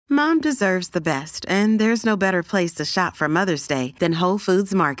Mom deserves the best, and there's no better place to shop for Mother's Day than Whole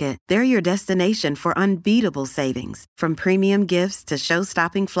Foods Market. They're your destination for unbeatable savings, from premium gifts to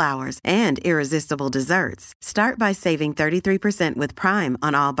show-stopping flowers and irresistible desserts. Start by saving 33% with Prime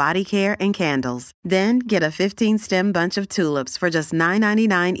on all body care and candles. Then get a 15-stem bunch of tulips for just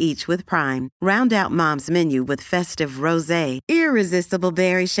 $9.99 each with Prime. Round out Mom's menu with festive rosé, irresistible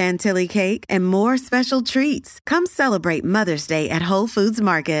berry chantilly cake, and more special treats. Come celebrate Mother's Day at Whole Foods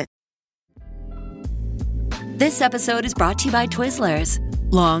Market. This episode is brought to you by Twizzlers.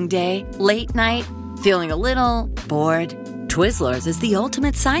 Long day, late night, feeling a little bored? Twizzlers is the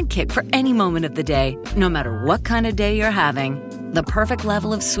ultimate sidekick for any moment of the day, no matter what kind of day you're having. The perfect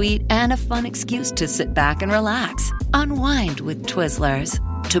level of sweet and a fun excuse to sit back and relax. Unwind with Twizzlers.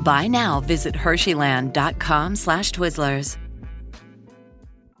 To buy now, visit Hersheyland.com/Twizzlers.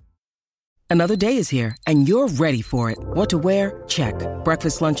 Another day is here, and you're ready for it. What to wear? Check.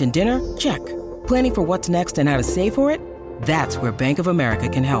 Breakfast, lunch, and dinner? Check. Planning for what's next and how to save for it? That's where Bank of America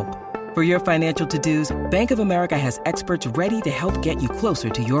can help. For your financial to-dos, Bank of America has experts ready to help get you closer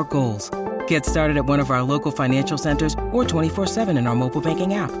to your goals. Get started at one of our local financial centers or 24/7 in our mobile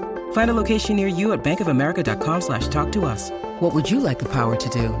banking app. Find a location near you at bankofamerica.com/talktous. What would you like the power to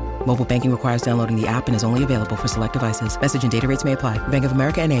do? Mobile banking requires downloading the app and is only available for select devices. Message and data rates may apply. Bank of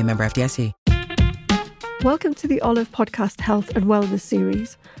America NA, member FDIC. Welcome to the Olive Podcast Health and Wellness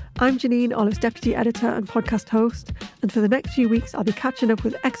Series. I'm Janine, Olive's Deputy Editor and podcast host, and for the next few weeks I'll be catching up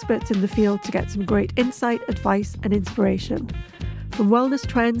with experts in the field to get some great insight, advice and inspiration. From wellness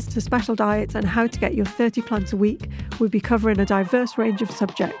trends to special diets and how to get your 30 plants a week, we'll be covering a diverse range of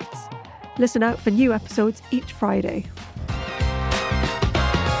subjects. Listen out for new episodes each Friday.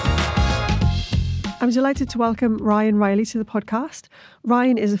 I'm delighted to welcome Ryan Riley to the podcast.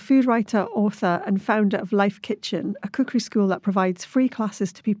 Ryan is a food writer, author and founder of Life Kitchen, a cookery school that provides free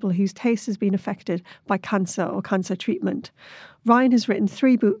classes to people whose taste has been affected by cancer or cancer treatment. Ryan has written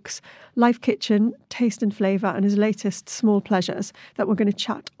 3 books, Life Kitchen, Taste and Flavour, and his latest, Small Pleasures, that we're going to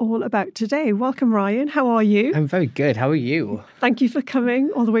chat all about today. Welcome, Ryan. How are you? I'm very good. How are you? Thank you for coming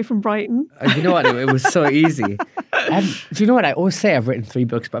all the way from Brighton. You know what? It was so easy. Do you know what? I always say I've written 3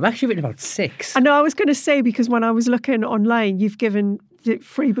 books, but I've actually written about 6. I know, I was going to say, because when I was looking online, you've given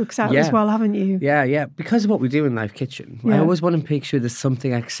 3 books out as well, haven't you? Yeah. Because of what we do in Life Kitchen, I always want to make sure there's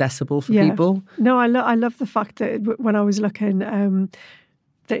something accessible for people. No, I love the fact that when I was looking,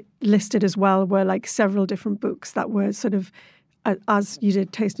 that listed as well were like several different books that were sort of, as you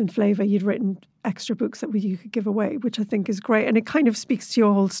did Taste and Flavour, you'd written extra books that you could give away, which I think is great. And it kind of speaks to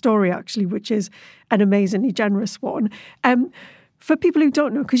your whole story, actually, which is an amazingly generous one. For people who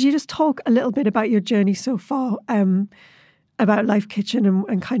don't know, could you just talk a little bit about your journey so far, about Life Kitchen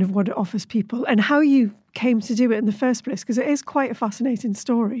and kind of what it offers people and how you came to do it in the first place, because it is quite a fascinating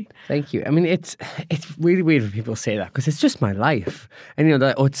story. Thank you. I mean, it's really weird when people say that, because it's just my life. And,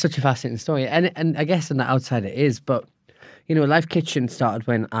 it's such a fascinating story. And I guess on the outside it is. But, Life Kitchen started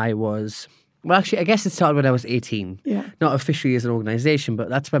when I was... Well, actually, I guess it started when I was 18. Yeah. Not officially as an organisation, but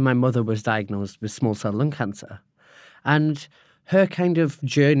that's when my mother was diagnosed with small cell lung cancer. And her kind of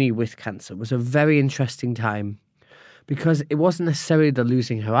journey with cancer was a very interesting time, because it wasn't necessarily the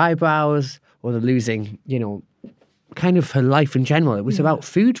losing her eyebrows or the losing, kind of her life in general. It was about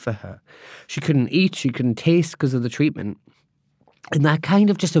food for her. She couldn't eat, she couldn't taste because of the treatment. And that kind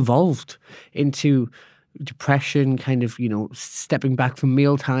of just evolved into depression, kind of, stepping back from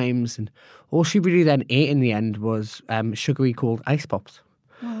meal times. And all she really then ate in the end was sugary cold ice pops.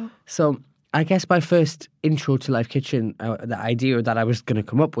 Wow. So I guess my first intro to Life Kitchen, the idea that I was going to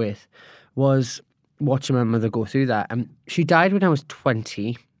come up with, was watching my mother go through that. And she died when I was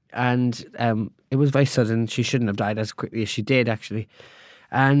 20, and it was very sudden. She shouldn't have died as quickly as she did, actually.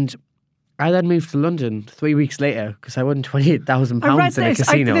 And I then moved to London 3 weeks later because I won £28,000 in a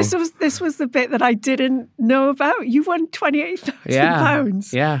casino. This was the bit that I didn't know about. You won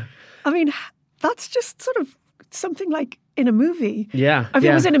 £28,000. Yeah. I mean, that's just sort of something like in a movie. Yeah. If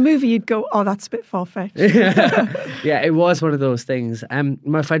it was in a movie, you'd go, oh, that's a bit far-fetched. Yeah, it was one of those things.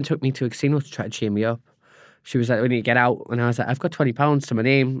 My friend took me to a casino to try to cheer me up. She was like, we need to get out. And I was like, I've got £20 to my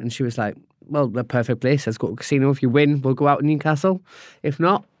name. And she was like, well, the perfect place. Let's go to a casino. If you win, we'll go out in Newcastle. If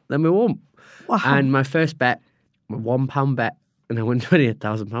not, then we won't. Wow. And my first bet, a £1 bet, and I won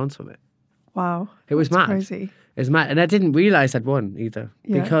 £28,000 from it. Wow. It was mad. Crazy. It was mad. And I didn't realise I'd won either,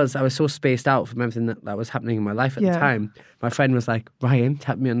 because I was so spaced out from everything that was happening in my life at the time. My friend was like, Ryan,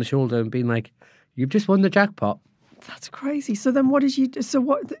 tapped me on the shoulder and being like, you've just won the jackpot. That's crazy. So then what did you do?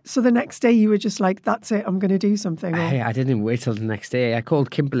 So the next day you were just like, that's it, I'm going to do something. Or... I didn't even wait till the next day. I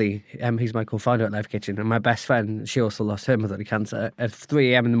called Kimberly, he's my co-founder at Life Kitchen, and my best friend, she also lost her mother to cancer, at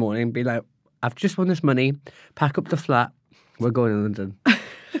 3 a.m. in the morning, and be like, I've just won this money, pack up the flat, we're going to London.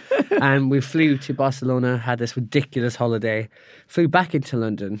 And we flew to Barcelona, had this ridiculous holiday, flew back into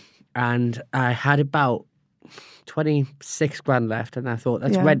London, and I had about 26 grand left, and I thought,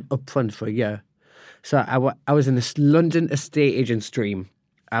 let's rent up front for a year. So I was in this London estate agent's dream.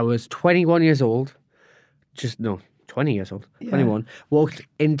 I was 21 years old, 20 years old, 21, walked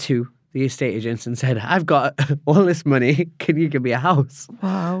into the estate agents and said, I've got all this money, can you give me a house?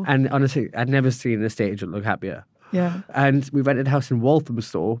 Wow. And honestly, I'd never seen an estate agent look happier. Yeah. And we rented a house in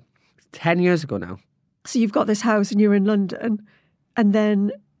Walthamstow 10 years ago now. So you've got this house and you're in London, and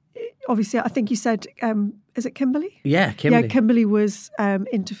then obviously I think you said, is it Kimberly? Yeah, Kimberly. Yeah, Kimberly was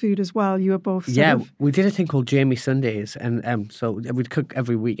into food as well. You were both we did a thing called Jamie Sundays, and so we'd cook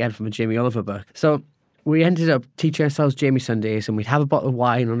every weekend from a Jamie Oliver book. So we ended up teaching ourselves Jamie Sundays, and we'd have a bottle of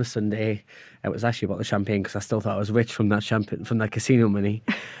wine on a Sunday. It was actually a bottle of champagne because I still thought I was rich from that champagne, from that casino money.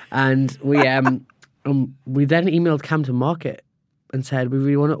 And we then emailed Camden Market and said, we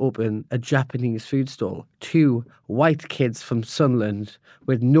really want to open a Japanese food stall. 2 white kids from Sunderland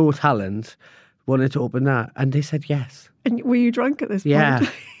with no talent wanted to open that. And they said yes. And were you drunk at this point? Yeah.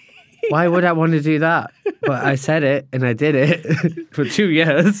 Why would I want to do that? But I said it and I did it for 2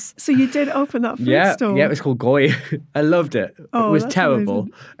 years. So you did open that food stall? Yeah, it was called Goy. I loved it. Oh, it was that's terrible.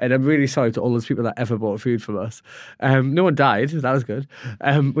 amazing. And I'm really sorry to all those people that ever bought food from us. No one died. That was good.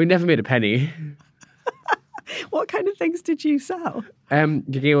 We never made a penny. What kind of things did you sell?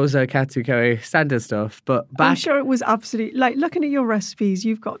 Gyoza, katsu curry, standard stuff. But I'm sure it was absolutely, like, looking at your recipes,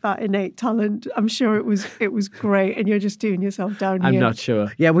 you've got that innate talent. I'm sure it was great, and you're just doing yourself down I'm here. not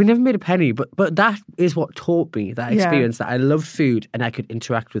sure. Yeah, we never made a penny, but that is what taught me that experience, that I loved food and I could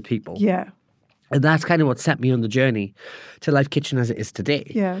interact with people. Yeah. And that's kind of what set me on the journey to Life Kitchen as it is today.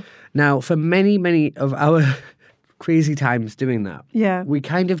 Yeah. Now, for many, many of our crazy times doing that, we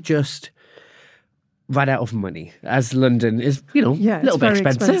kind of just ran out of money, as London is, a little bit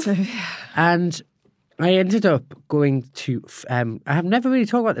expensive. And I ended up going to, I have never really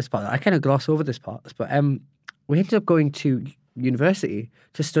talked about this part, I kind of gloss over this part, but we ended up going to university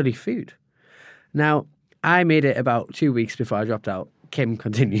to study food. Now, I made it about 2 weeks before I dropped out. Kim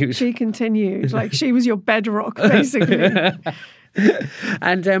continued. She continued. Like, she was your bedrock, basically.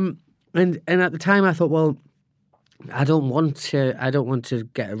 And at the time I thought, well, I don't want to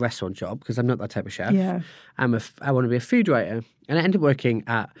get a restaurant job because I'm not that type of chef. Yeah. I want to be a food writer. And I ended up working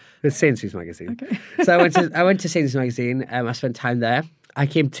at the Sainsbury's magazine. Okay. So I went to Sainsbury's magazine. I spent time there. I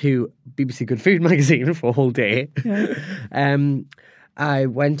came to BBC Good Food magazine for a whole day. Yeah. I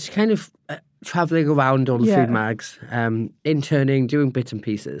went kind of traveling around all the food mags, interning, doing bits and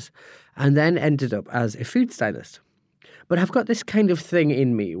pieces, and then ended up as a food stylist. But I've got this kind of thing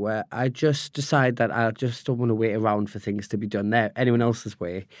in me where I just decide that I just don't want to wait around for things to be done anyone else's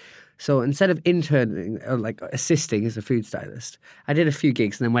way. So instead of interning or like assisting as a food stylist, I did a few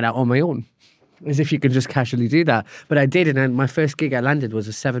gigs and then went out on my own. As if you can just casually do that. But I did, and then my first gig I landed was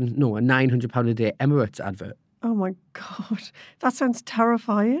a £900 a day Emirates advert. Oh my God. That sounds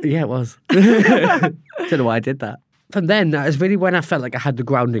terrifying. Yeah, it was. Don't know why I did that. From then, that was really when I felt like I had the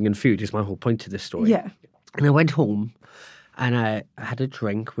grounding in food, is my whole point to this story. Yeah. And I went home and I had a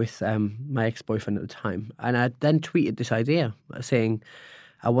drink with my ex-boyfriend at the time. And I then tweeted this idea saying,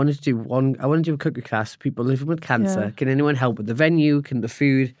 I wanted to do a cookery class for people living with cancer. Yeah. Can anyone help with the venue? Can the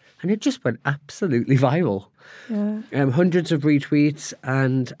food? And it just went absolutely viral. Yeah. Hundreds of retweets.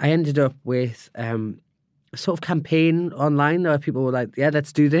 And I ended up with a sort of campaign online where people were like, yeah,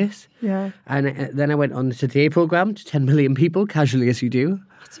 let's do this. Yeah. And then I went on the Today programme to 10 million people, casually as you do.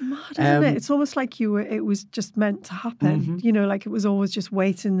 It's mad, isn't it? It's almost like it was just meant to happen. Mm-hmm. Like it was always just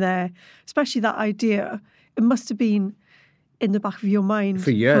waiting there. Especially that idea. It must have been in the back of your mind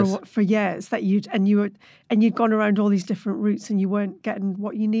for years. For years that you'd gone around all these different routes and you weren't getting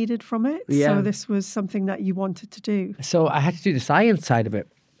what you needed from it. Yeah. So this was something that you wanted to do. So I had to do the science side of it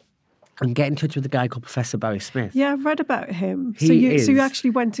and get in touch with a guy called Professor Barry Smith. Yeah, I've read about him. So you actually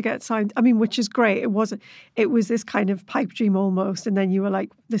went to get science. I mean, which is great. It was this kind of pipe dream almost, and then you were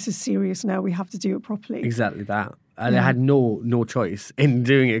like, "This is serious now. We have to do it properly." Exactly that. And I had no choice in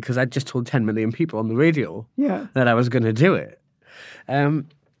doing it because I'd just told 10 million people on the radio that I was going to do it.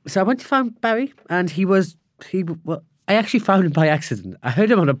 So I went to find Barry, and I actually found him by accident. I heard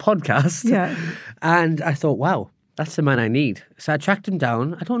him on a podcast, and I thought, wow. That's the man I need. So I tracked him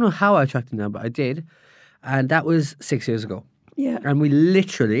down. I don't know how I tracked him down, but I did. And that was 6 years ago. Yeah. And we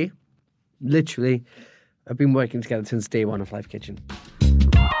literally I've been working together since day one of Life Kitchen.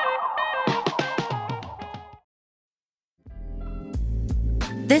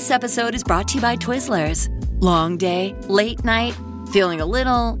 This episode is brought to you by Twizzlers. Long day, late night, feeling a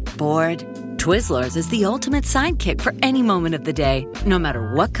little bored? Twizzlers is the ultimate sidekick for any moment of the day, no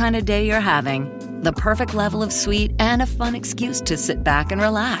matter what kind of day you're having. The perfect level of sweet and a fun excuse to sit back and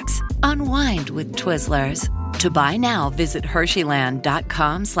relax. Unwind with Twizzlers. To buy now, visit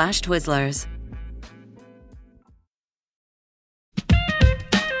Hersheyland.com/Twizzlers.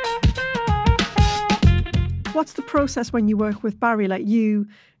 What's the process when you work with Barry? Like you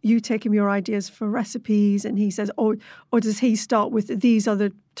take him your ideas for recipes and he says, or does he start with these other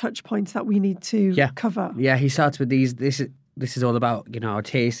touch points that we need to cover? Yeah, he starts with these. This is all about, our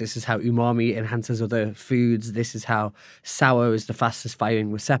taste. This is how umami enhances other foods. This is how sour is the fastest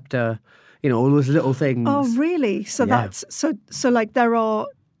firing receptor. All those little things. Oh, really? So that's so like there are.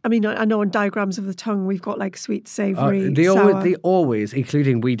 I mean, I know on diagrams of the tongue we've got like sweet, savoury, sour. They always,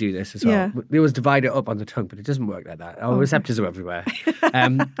 including we do this as well. Yeah. They always divide it up on the tongue, but it doesn't work like that. Our receptors are everywhere.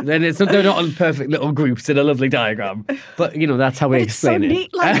 Then they're not on perfect little groups in a lovely diagram. But that's how we explain it. It's so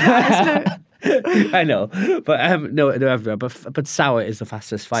neat like that, isn't it? I know, but no, they're everywhere. But sour is the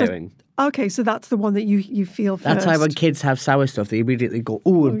fastest firing. So that's the one that you feel first. That's why when kids have sour stuff, they immediately go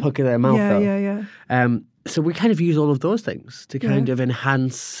and pucker their mouth up. Yeah. So we kind of use all of those things to kind of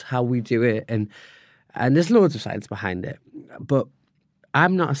enhance how we do it, and there's loads of science behind it. But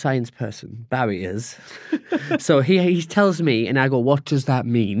I'm not a science person. Barry is. So he tells me, and I go, "What does that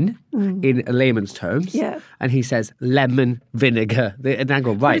mean in layman's terms?" Yeah. And he says, "Lemon vinegar." And I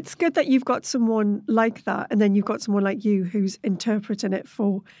go, "Right." But it's good that you've got someone like that, and then you've got someone like you who's interpreting it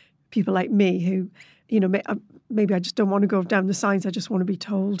for people like me who, maybe I just don't want to go down the science. I just want to be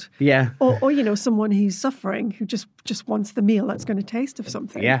told. Yeah. Or someone who's suffering who just wants the meal that's going to taste of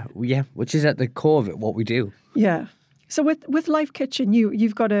something. Yeah. Which is at the core of it, what we do. Yeah. So with Life Kitchen,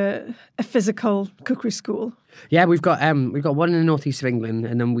 you've got a physical cookery school. Yeah, we've got one in the northeast of England,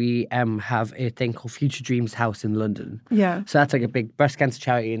 and then we have a thing called Future Dreams House in London. Yeah. So that's like a big breast cancer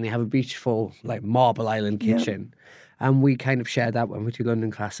charity, and they have a beautiful like Marble Island kitchen, and we kind of share that when we do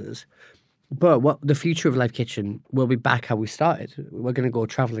London classes. But what the future of Life Kitchen will be back how we started. We're going to go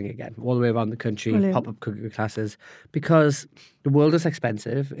travelling again, all the way around the country, pop-up cookery classes, because the world is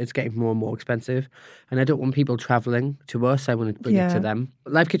expensive. It's getting more and more expensive. And I don't want people travelling to us. I want to bring it to them.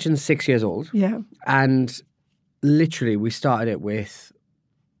 Life Kitchen's 6 years old. Yeah. And literally we started it with,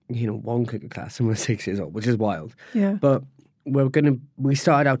 one cookery class and we're 6 years old, which is wild. Yeah. But we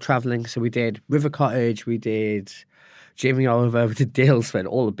started out travelling. So we did River Cottage, we did Jamie Oliver, we did Dalesford,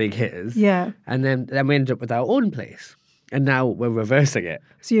 all the big hitters. Yeah. And then we ended up with our own place. And now we're reversing it.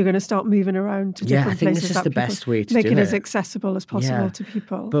 So you're going to start moving around to different places. Yeah, I think it's just the best way to do it. Make it as accessible as possible to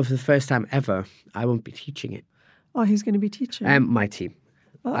people. But for the first time ever, I won't be teaching it. Oh, who's going to be teaching? My team.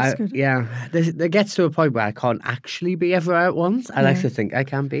 Oh, that's good. Yeah, there gets to a point where I can't actually be everywhere at once. I like to think I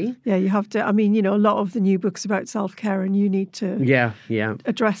can be. Yeah, you have to. I mean, a lot of the new books about self-care, and you need to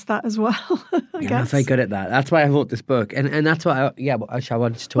address that as well. I guess. I'm not very good at that. That's why I wrote this book, and that's what I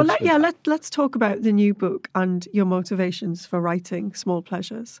wanted to talk about. Let's talk about the new book and your motivations for writing Small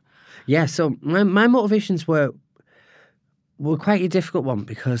Pleasures. Yeah, so my motivations were quite a difficult one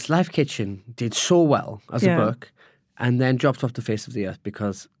because Life Kitchen did so well as a book, and then dropped off the face of the earth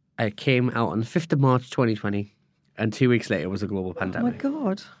because it came out on the 5th of March 2020, and 2 weeks later was a global pandemic. Oh my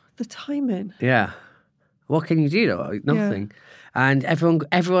God, the timing. Yeah. What can you do though? Nothing. Yeah. And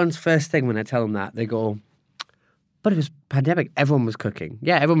everyone's first thing when I tell them that, they go, but it was pandemic. Everyone was cooking.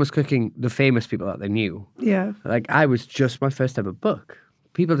 Yeah, everyone was cooking the famous people that they knew. Yeah. Like I was just my first ever book.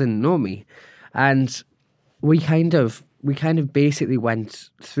 People didn't know me. And we kind of basically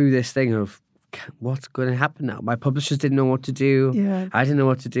went through this thing of, what's going to happen now? My publishers didn't know what to do. Yeah. I didn't know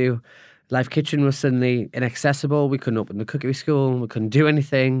what to do. Life Kitchen was suddenly inaccessible. We couldn't open the cookery school. We couldn't do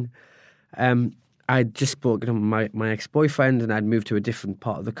anything. I just spoke to my ex-boyfriend, and I'd moved to a different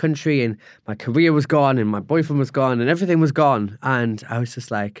part of the country, and my career was gone, and my boyfriend was gone, and everything was gone. And I was just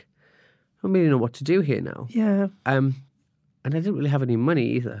like, I don't really know what to do here now. Yeah. And I didn't really have any money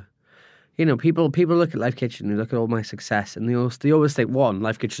either. People look at Life Kitchen, they look at all my success, and they always think, one,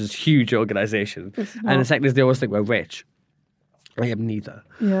 Life Kitchen is a huge organisation, and the second is they always think we're rich. I am neither.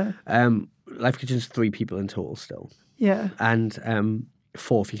 Yeah. Life Kitchen's 3 people in total still. Yeah. And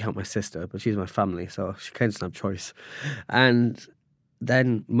 4 if you count my sister, but she's my family, so she kind of doesn't have choice. And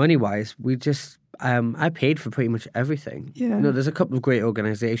then money-wise, we just I paid for pretty much everything. Yeah. There's a couple of great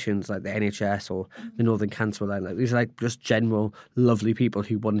organisations like the NHS or the Northern Cancer Line. Like these are like just general lovely people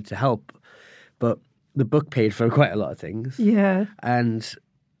who wanted to help. But the book paid for quite a lot of things. Yeah. And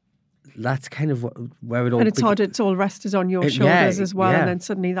that's kind of where it all. And it's hard. It's all rested on your shoulders as well, and then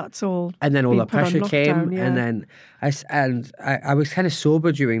suddenly that's all. And then all the pressure came, yeah. and then I was kind of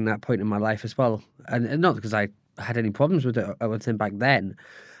sober during that point in my life as well, and not because I had any problems with it or anything back then,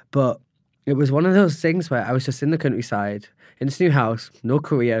 but it was one of those things where I was just in the countryside, in this new house, no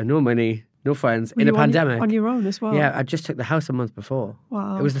career, no money, no friends, in a pandemic. On your own as well? Yeah, I just took the house a month before.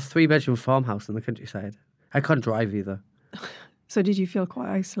 Wow. It was a 3-bedroom farmhouse in the countryside. I can't drive either. So did you feel quite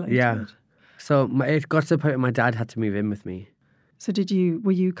isolated? Yeah. So it got to the point where my dad had to move in with me. So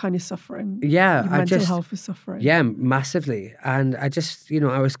were you kind of suffering? Yeah. Your mental health was suffering? Yeah, massively. And I just,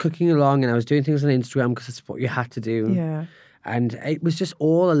 I was cooking along and I was doing things on Instagram because it's what you had to do. Yeah. And it was just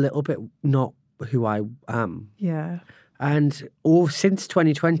all a little bit not who I am. Yeah. And since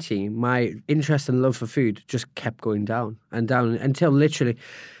 2020, my interest and love for food just kept going down and down until literally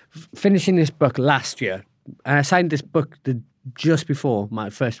finishing this book last year. And I signed this book just before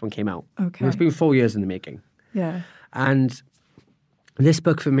my first one came out. Okay. It's been 4 years in the making. Yeah. And this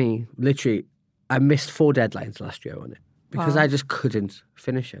book for me, literally, I missed 4 deadlines last year on it because I just couldn't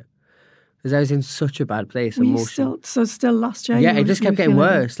finish it. Because I was in such a bad place emotionally. Still last year? Yeah, it just kept getting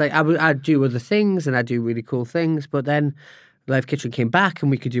worse. Like I'd do other things and I'd do really cool things, but then Live Kitchen came back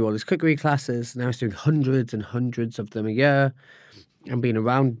and we could do all these cookery classes, and I was doing hundreds and hundreds of them a year. And being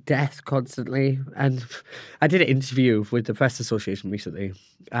around death constantly. And I did an interview with the Press Association recently,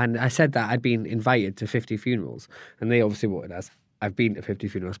 and I said that I'd been invited to 50 funerals, and they obviously wrote it as I've been to 50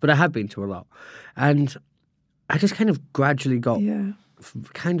 funerals, but I have been to a lot. And I just kind of gradually got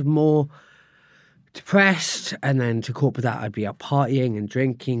kind of more depressed, and then to cope with that I'd be out partying and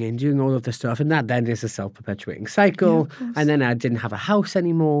drinking and doing all of this stuff, and that then is a self-perpetuating cycle. And then I didn't have a house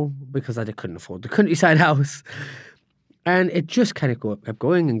anymore because I couldn't afford the countryside house. And it just kind of kept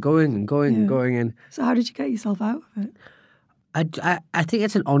going and going and going and going. And so how did you get yourself out of it? I think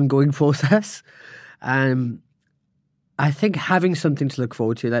it's an ongoing process. I think having something to look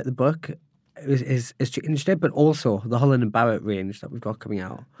forward to, like the book, is changed it, but also the Holland & Barrett range that we've got coming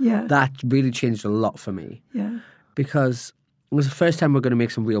out. Yeah. That really changed a lot for me. Yeah. Because it was the first time we're going to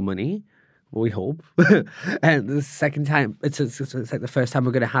make some real money, we hope. And the second time, it's like the first time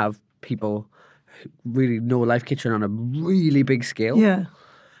we're going to have people really know Live Kitchen on a really big scale. Yeah.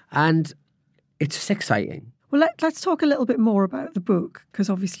 And it's just exciting. Well, let's talk a little bit more about the book, because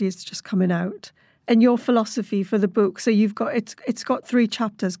obviously it's just coming out. And your philosophy for the book. So you've got, it's got 3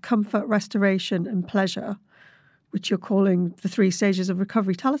 chapters: comfort, restoration and pleasure, which you're calling the 3 stages of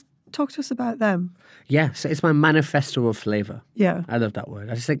recovery. Talk to us about them. Yeah, so it's my manifesto of flavour. Yeah. I love that word.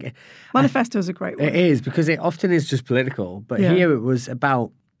 I just think... Manifesto is a great word. It is, because it often is just political. But here it was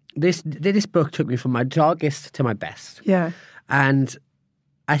about... This book took me from my darkest to my best. Yeah. And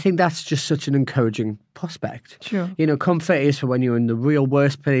I think that's just such an encouraging prospect. Sure. Comfort is for when you're in the real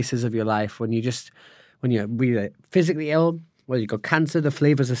worst places of your life, when you're really physically ill, whether you've got cancer, the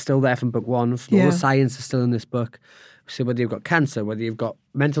flavours are still there from book 1. All the science is still in this book. So whether you've got cancer, whether you've got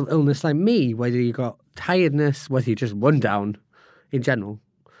mental illness like me, whether you've got tiredness, whether you just run down in general.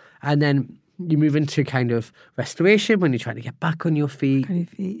 And then you move into kind of restoration when you're trying to get back on your feet.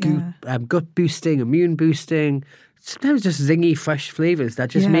 Gut boosting, immune boosting. Sometimes just zingy, fresh flavours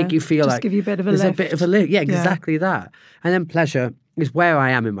that just make you feel like... give you a bit of a lift. There's a bit of a lift. Yeah, exactly that. And then pleasure is where I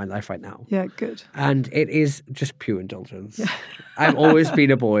am in my life right now. Yeah, good. And it is just pure indulgence. Yeah. I've always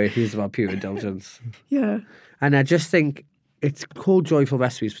been a boy who's about pure indulgence. Yeah. And I just think it's called Joyful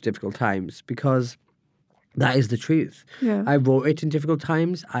Recipes for Difficult Times because that is the truth. Yeah. I wrote it in difficult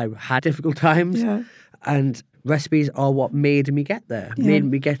times. I had difficult times. Yeah. And recipes are what made me get there, made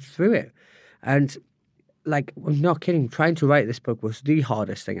me get through it. And like, I'm not kidding, trying to write this book was the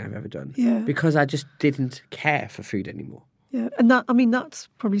hardest thing I've ever done. Yeah. Because I just didn't care for food anymore. Yeah. And that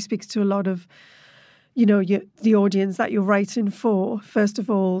probably speaks to a lot of, the audience that you're writing for. First of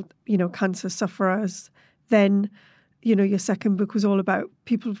all, cancer sufferers. Then, your second book was all about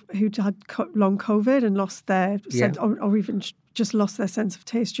people who'd had long COVID and lost their sense, or even just lost their sense of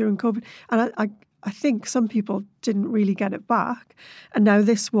taste during COVID. And I think some people didn't really get it back. And now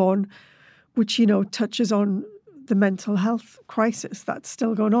this one, which, touches on the mental health crisis that's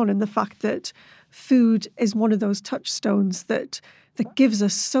still going on, and the fact that food is one of those touchstones that gives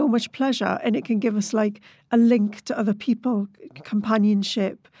us so much pleasure, and it can give us like a link to other people,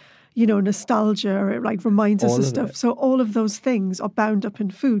 companionship, nostalgia. It like reminds us of stuff. So all of those things are bound up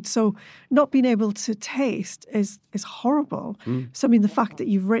in food. So not being able to taste is horrible. So I mean, the fact that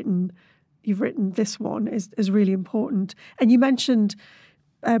you've written this one is really important. And you mentioned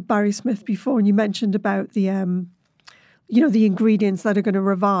Barry Smith before, and you mentioned about the the ingredients that are going to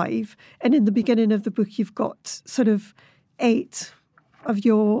revive. And in the beginning of the book, you've got sort of 8 of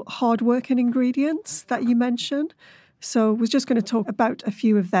your hard-working ingredients that you mentioned. So I was just going to talk about a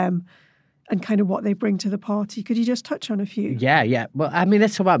few of them and kind of what they bring to the party. Could you just touch on a few? Yeah. Well, I mean,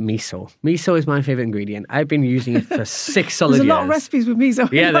 let's talk about miso. Miso is my favourite ingredient. I've been using it for 6 solid years. There's a lot of recipes with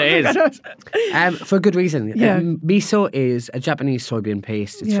miso. Yeah, there is. For a good reason. Yeah. Miso is a Japanese soybean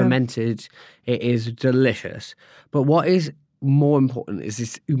paste. It's fermented. It is delicious. But what is more important is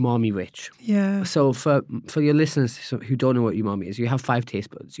it's umami rich. Yeah. So for your listeners who don't know what umami is, you have 5 taste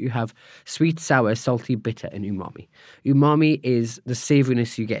buds. You have sweet, sour, salty, bitter, and umami. Umami is the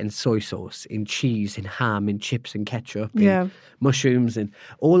savouriness you get in soy sauce, in cheese, in ham, in chips, and ketchup, in mushrooms, and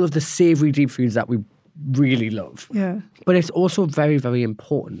all of the savoury deep foods that we really love. Yeah. But it's also very, very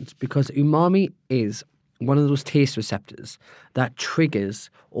important because umami is one of those taste receptors that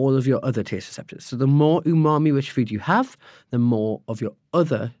triggers all of your other taste receptors. So the more umami-rich food you have, the more of your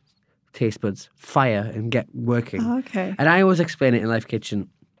other taste buds fire and get working. Oh, okay. And I always explain it in Life Kitchen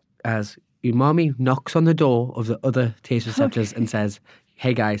as umami knocks on the door of the other taste receptors and says,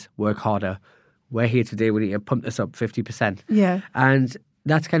 hey guys, work harder. We're here today. We need to pump this up 50%. Yeah. And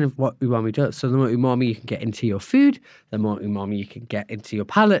that's kind of what umami does. So the more umami you can get into your food, the more umami you can get into your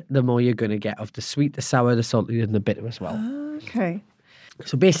palate, the more you're going to get of the sweet, the sour, the salty, and the bitter as well. Okay.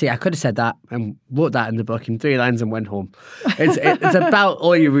 So basically, I could have said that and wrote that in the book in 3 lines and went home. It's about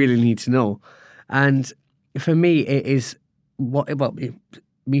all you really need to know. And for me, it is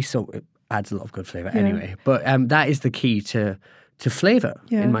miso it adds a lot of good flavour anyway. But that is the key to flavour,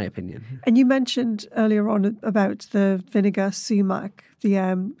 in my opinion. And you mentioned earlier on about the vinegar, sumac,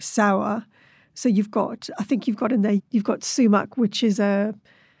 the sour. So I think you've got in there, you've got sumac, which is a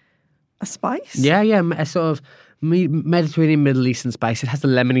spice. Yeah, a sort of Mediterranean, Middle Eastern spice. It has a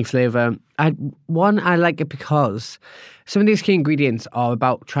lemony flavour. I like it because some of these key ingredients are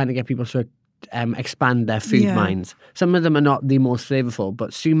about trying to get people to expand their food minds. Some of them are not the most flavourful,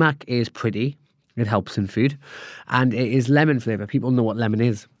 but sumac is pretty. It helps in food. And it is lemon flavour. People know what lemon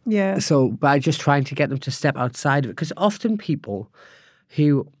is. Yeah. So by just trying to get them to step outside of it, because often people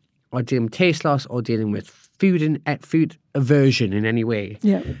who are dealing with taste loss or dealing with food aversion in any way,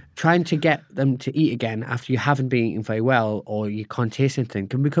 trying to get them to eat again after you haven't been eating very well or you can't taste anything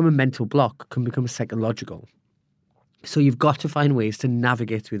can become a mental block, can become psychological. So you've got to find ways to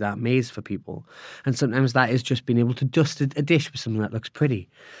navigate through that maze for people. And sometimes that is just being able to dust a dish with something that looks pretty.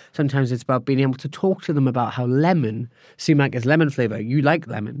 Sometimes it's about being able to talk to them about how sumac is lemon flavour. You like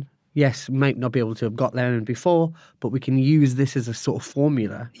lemon. Yes, we might not be able to have got lemon before, but we can use this as a sort of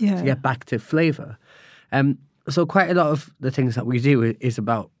formula to get back to flavour. So quite a lot of the things that we do is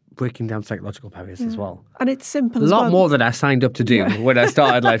about breaking down psychological barriers as well. And it's simple a as well. A lot more than I signed up to do when I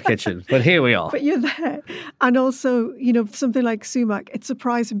started Life Kitchen. But here we are. But you're there. And also, something like sumac, it's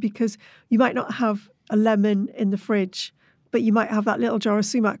surprising because you might not have a lemon in the fridge, but you might have that little jar of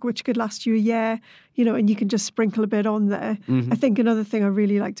sumac, which could last you a year, and you can just sprinkle a bit on there. Mm-hmm. I think another thing I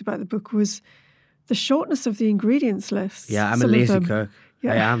really liked about the book was the shortness of the ingredients list. Yeah, I'm a lazy cook.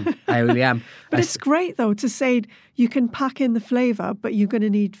 Yeah. I am. I really am. But it's great, though, to say you can pack in the flavour, but you're going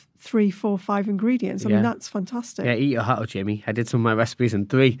to need 3, 4, 5 ingredients. I mean, that's fantastic. Yeah, eat your heart out, Jamie. I did some of my recipes in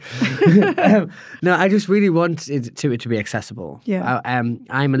 3. No, I just really wanted it to be accessible. Yeah.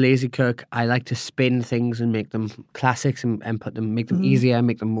 I'm a lazy cook. I like to spin things and make them classics and make them easier,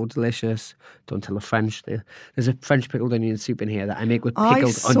 make them more delicious. Don't tell the French. There's a French pickled onion soup in here that I make with pickled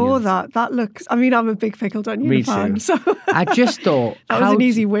onions. I saw that. That looks... I mean, I'm a big pickled onion fan. So I just thought... that was an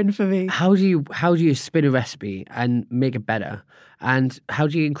easy win for me. How do you spin a recipe and make it better? And how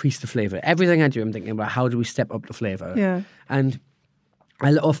do you increase the flavour? Everything I do, I'm thinking about how do we step up the flavour? Yeah. And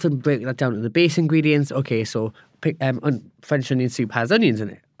I often break that down to the base ingredients. Okay, so French onion soup has onions in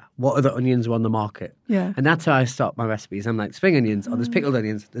it. What other onions are on the market? Yeah. And that's how I start my recipes. I'm like, spring onions, there's pickled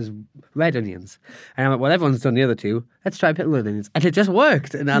onions, there's red onions. And I'm like, well, everyone's done the other 2. Let's try pickled onions. And it just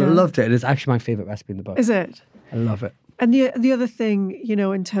worked. And I loved it. And it's actually my favourite recipe in the book. Is it? I love it. And the other thing,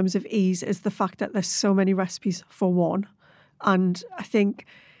 in terms of ease is the fact that there's so many recipes for one. And I think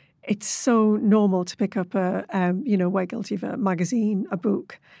it's so normal to pick up We're Guilty of a magazine, a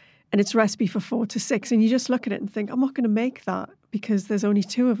book, and it's a recipe for 4 to 6. And you just look at it and think, I'm not going to make that because there's only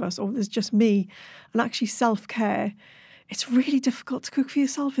 2 of us or there's just me. And actually self-care, it's really difficult to cook for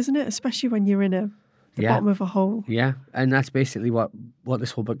yourself, isn't it? Especially when you're in the bottom of a hole. Yeah, and that's basically what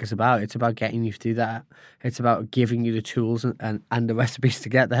this whole book is about. It's about getting you through that. It's about giving you the tools and the recipes to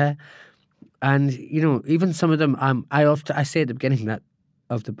get there. And, even some of them, I say at the beginning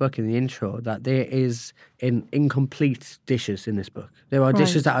of the book in the intro that there is incomplete dishes in this book. There are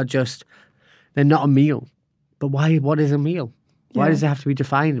dishes that are they're not a meal. But why? What is a meal? Why Yeah. does it have to be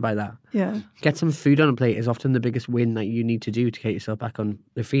defined by that? Yeah. Get some food on a plate is often the biggest win that you need to do to get yourself back on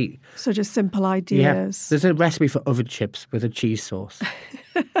the feet. So just simple Yeah. ideas. There's a recipe for oven chips with a cheese sauce.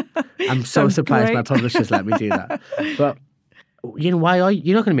 I'm so Sounds surprised my great. publishers let me do that. But you know, why are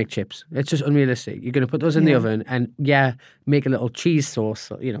you're not going to make chips? It's just unrealistic. You're going to put those in the Yeah. oven and make a little cheese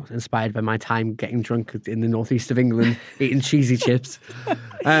sauce, you know, inspired by my time getting drunk in the northeast of England, eating cheesy chips.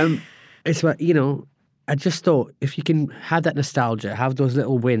 It's what, you know, I just thought if you can have that nostalgia, have those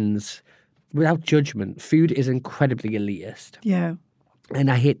little wins without judgment, food is incredibly elitist. Yeah. And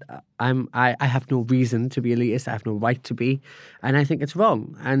I have no reason to be elitist. I have no right to be. And I think it's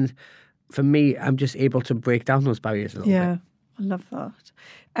wrong. And for me, I'm just able to break down those barriers a little Yeah. bit. I love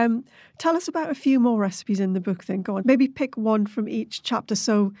that. Tell us about a few more recipes in the book then. Go on. Maybe pick one from each chapter.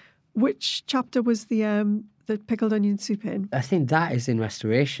 So which chapter was the pickled onion soup in? I think that is in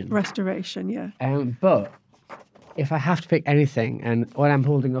restoration. Restoration, yeah. But if I have to pick anything, and what I'm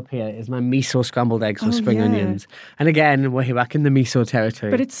holding up here is my miso scrambled eggs with Oh, spring yeah. onions. And again, we're back in the miso territory.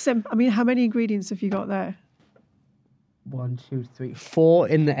 But it's simple. I mean, how many ingredients have you got there? 1, 2, 3, 4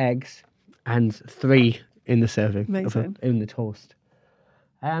 in the eggs and 3 in the serving. Amazing. In the toast.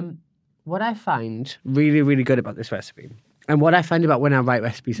 What I find really, really good about this recipe, and what I find about when I write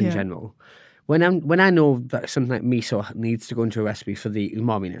recipes in Yeah. general, when I know that something like miso needs to go into a recipe for the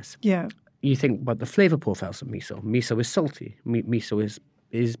umaminess, Yeah. you think about the flavor profiles of miso. Miso is salty. Miso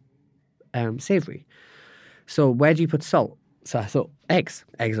is savory. So where do you put salt? So I thought eggs.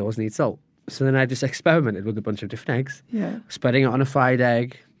 Eggs always need salt. So then I just experimented with a bunch of different eggs, Yeah. spreading it on a fried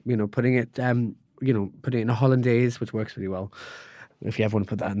egg. You know, putting it putting it in a hollandaise, which works really well. If you ever want to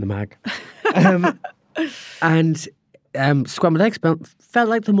put that in the mag. And scrambled eggs felt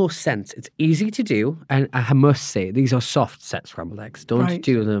like the most sense. It's easy to do, and I must say these are soft set scrambled eggs. Don't Right.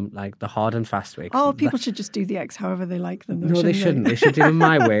 do them like the hard and fast way. 'Cause Oh, people should just do the eggs however they like them. Though, no, they shouldn't. They should do them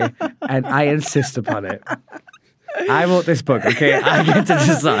my way, and I insist upon it. I wrote this book, okay? I get to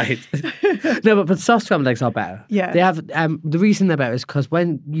decide. No, but soft scrambled eggs are better. Yeah. They have the reason they're better is because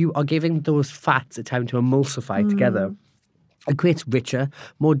when you are giving those fats a time to emulsify together, it creates richer,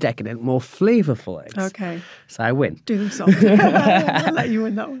 more decadent, more flavorful eggs. Okay. So I win. Do them soft. I'll let you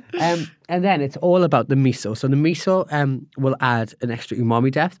win that one. And then it's all about the miso. So the miso will add an extra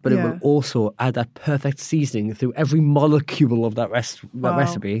umami depth, but it Yeah. will also add that perfect seasoning through every molecule of that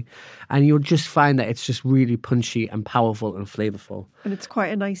recipe. And you'll just find that it's just really punchy and powerful and flavorful. And it's quite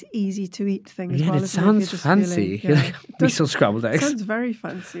a nice, easy to eat thing as Yeah, well. it isn't if you're sounds just fancy. feeling- Like Does- miso scrambled eggs. Sounds very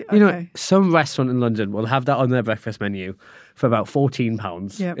fancy. You know, Okay. some restaurant in London will have that on their breakfast menu for about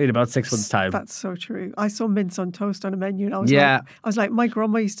 £14 Yep. in about 6 months' time. That's so true. I saw mince on toast on a menu, and I was like, my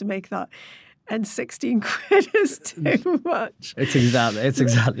grandma used to make that, and 16 quid is too much. It's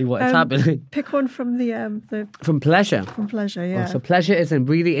exactly what's happening. Pick one from the From pleasure. from pleasure. Yeah, So pleasure is a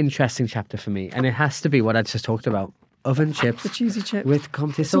really interesting chapter for me, and it has to be what I just talked about: oven chips the cheesy chip with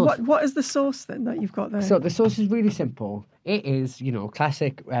Comté So sauce. what is the sauce then that you've got there? So the sauce is really simple. It is,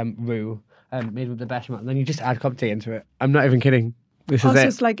 classic roux made with the bechamel, and then you just add Comté into it. I'm not even kidding. This is so it.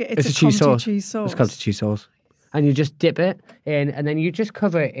 it's like it's a cheese Comté sauce. cheese sauce. It's Comté cheese sauce, and you just dip it in, and then you just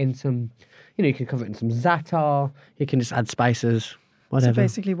cover it in some. You can cover it in some za'atar. You can just add spices, So whatever.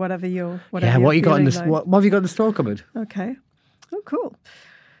 basically, whatever you're What you're you got in feeling the like. what have you got in the store cupboard? Okay. Oh, cool.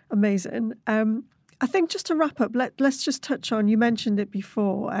 Amazing. I think just to wrap up, let's just touch on, you mentioned it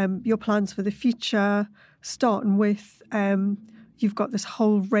before, your plans for the future, starting with, you've got this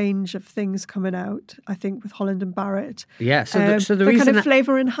whole range of things coming out, I think, with Holland and Barrett. Yeah. So the They're reason kind of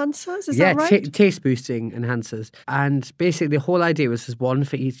flavour enhancers, is that right? Taste boosting enhancers. And basically, the whole idea was there's one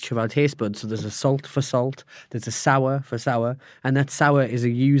for each of our taste buds. So there's a salt for salt, there's a sour for sour, and that sour is a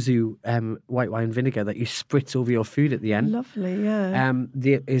yuzu white wine vinegar that you spritz over your food at the end. Lovely, yeah.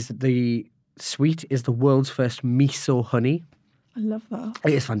 The sweet is the world's first miso honey. I love that.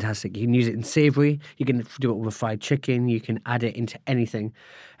 It is fantastic. You can use it in savoury. You can do it with fried chicken. You can add it into anything.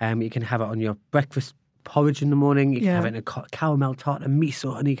 You can have it on your breakfast porridge in the morning. You can have it in a caramel tart, a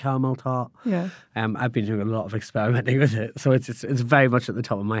miso honey caramel tart. Yeah. I've been doing a lot of experimenting with it, so it's very much at the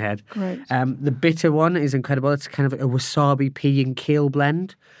top of my head. Great. The bitter one is incredible. It's kind of a wasabi pea and kale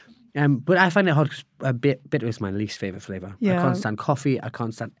blend. But I find it hard because bitter is my least favourite flavour. Yeah. I can't stand coffee. I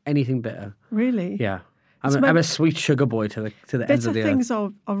can't stand anything bitter. Really? Yeah. So I'm a sweet sugar boy to the ends Bitter of the earth. things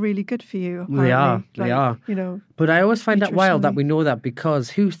are really good for you, apparently. They are. You know, But I always find that wild that nutritionally. we know that, because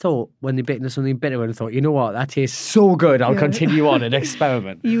who thought when they bit into something bitter and thought, you know what, that tastes so good, I'll Yeah. continue on and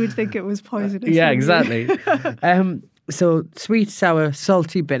experiment. you would think it was poisonous. Yeah, wouldn't you? exactly. So sweet, sour,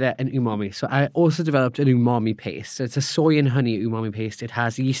 salty, bitter, and umami. So I also developed an umami paste. So it's a soy and honey umami paste. It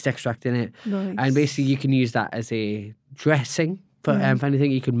has yeast extract in it. Nice. And basically you can use that as a dressing for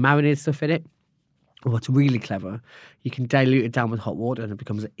anything. You can marinate stuff in it. What's really clever, you can dilute it down with hot water and it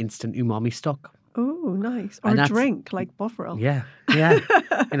becomes an instant umami stock. Oh, nice. Or And a drink like Bovril. Yeah.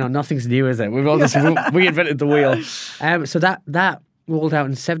 Nothing's new, is it? We've all just reinvented the wheel. So that rolled out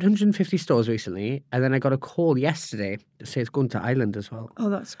in 750 stores recently, and then I got a call yesterday to say it's going to Ireland as well. Oh,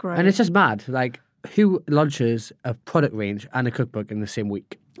 that's great. And it's just mad. Like, who launches a product range and a cookbook in the same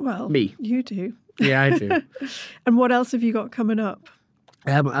week? Well, me. You do. Yeah, I do. And what else have you got coming up?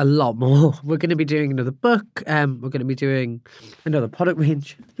 A lot more. We're going to be doing another book. We're going to be doing another product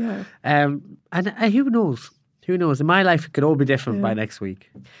range. Yeah. And who knows? Who knows? In my life, it could all be different by next week.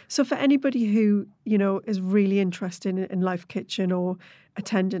 So for anybody who, is really interested in Life Kitchen or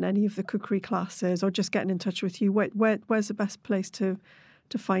attending any of the cookery classes or just getting in touch with you, where's the best place to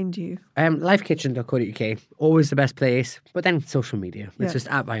find you? Lifekitchen.co.uk, always the best place. But then social media. It's just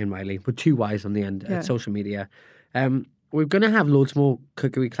at Ryan Riley with 2 Y's on the end at social media. We're going to have loads more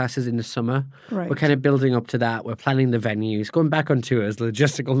cookery classes in the summer. Right. We're kind of building up to that. We're planning the venues. Going back on tours,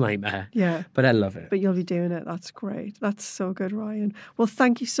 logistical nightmare. Yeah. But I love it. But you'll be doing it. That's great. That's so good, Ryan. Well,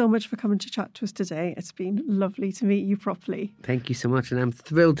 thank you so much for coming to chat to us today. It's been lovely to meet you properly. Thank you so much. And I'm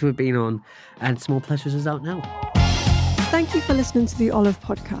thrilled to have been on. And Small Pleasures is out now. Thank you for listening to the Olive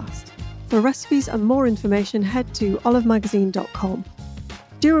Podcast. For recipes and more information, head to olivemagazine.com.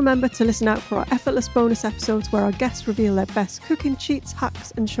 Do remember to listen out for our effortless bonus episodes where our guests reveal their best cooking cheats, hacks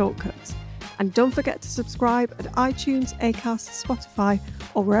and shortcuts. And don't forget to subscribe at iTunes, Acast, Spotify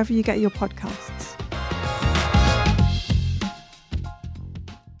or wherever you get your podcasts.